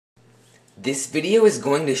This video is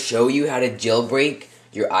going to show you how to jailbreak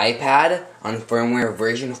your iPad on firmware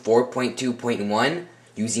version 4.2.1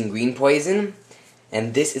 using GreenPoison,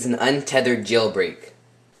 and this is an untethered jailbreak.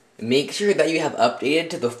 Make sure that you have updated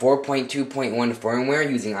to the 4.2.1 firmware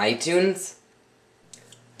using iTunes.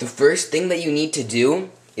 The first thing that you need to do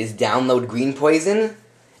is download GreenPoison,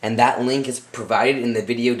 and that link is provided in the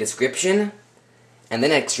video description, and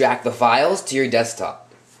then extract the files to your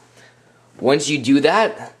desktop. Once you do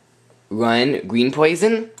that, run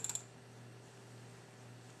GreenPoison,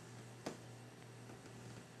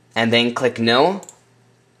 and then click No.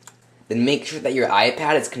 Then make sure that your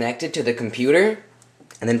iPad is connected to the computer,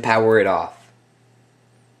 and then power it off.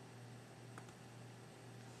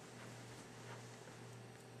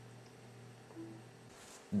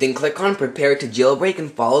 Then click on Prepare to Jailbreak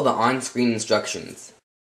and follow the on-screen instructions.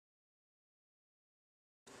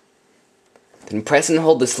 Then press and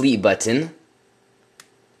hold the Sleep button.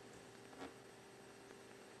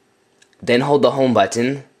 Then hold the Home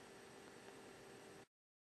button.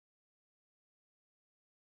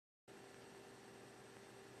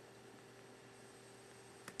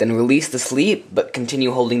 Then release the Sleep, but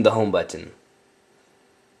continue holding the Home button.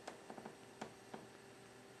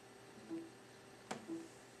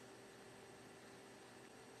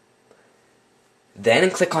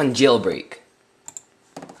 Then click on Jailbreak.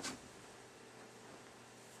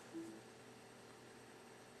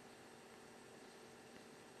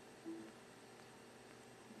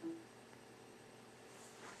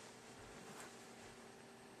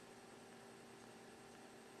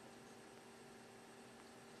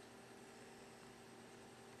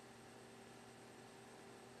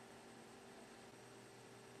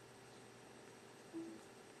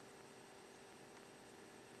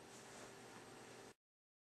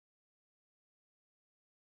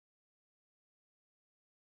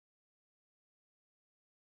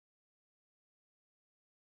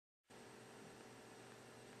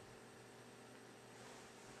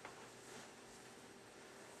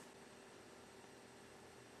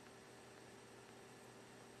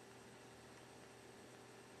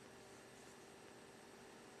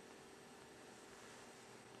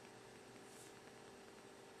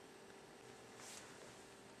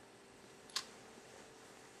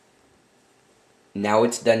 Now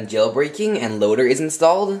it's done jailbreaking and Loader is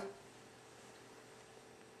installed.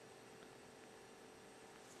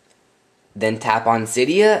 Then tap on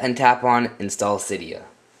Cydia and tap on Install Cydia.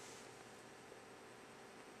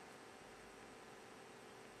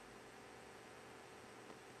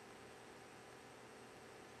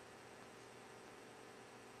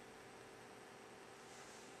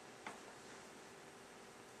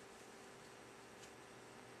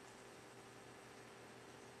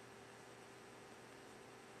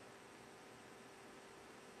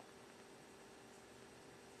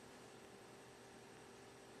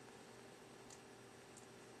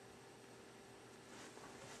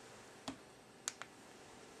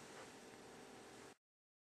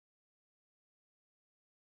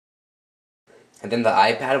 And then the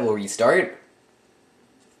iPad will restart.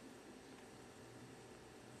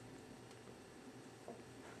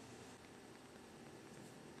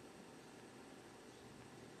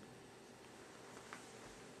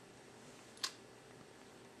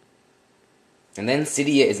 And then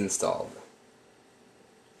Cydia is installed.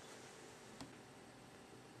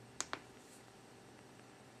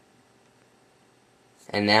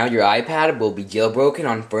 And now your iPad will be jailbroken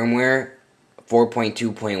on firmware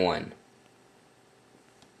 4.2.1.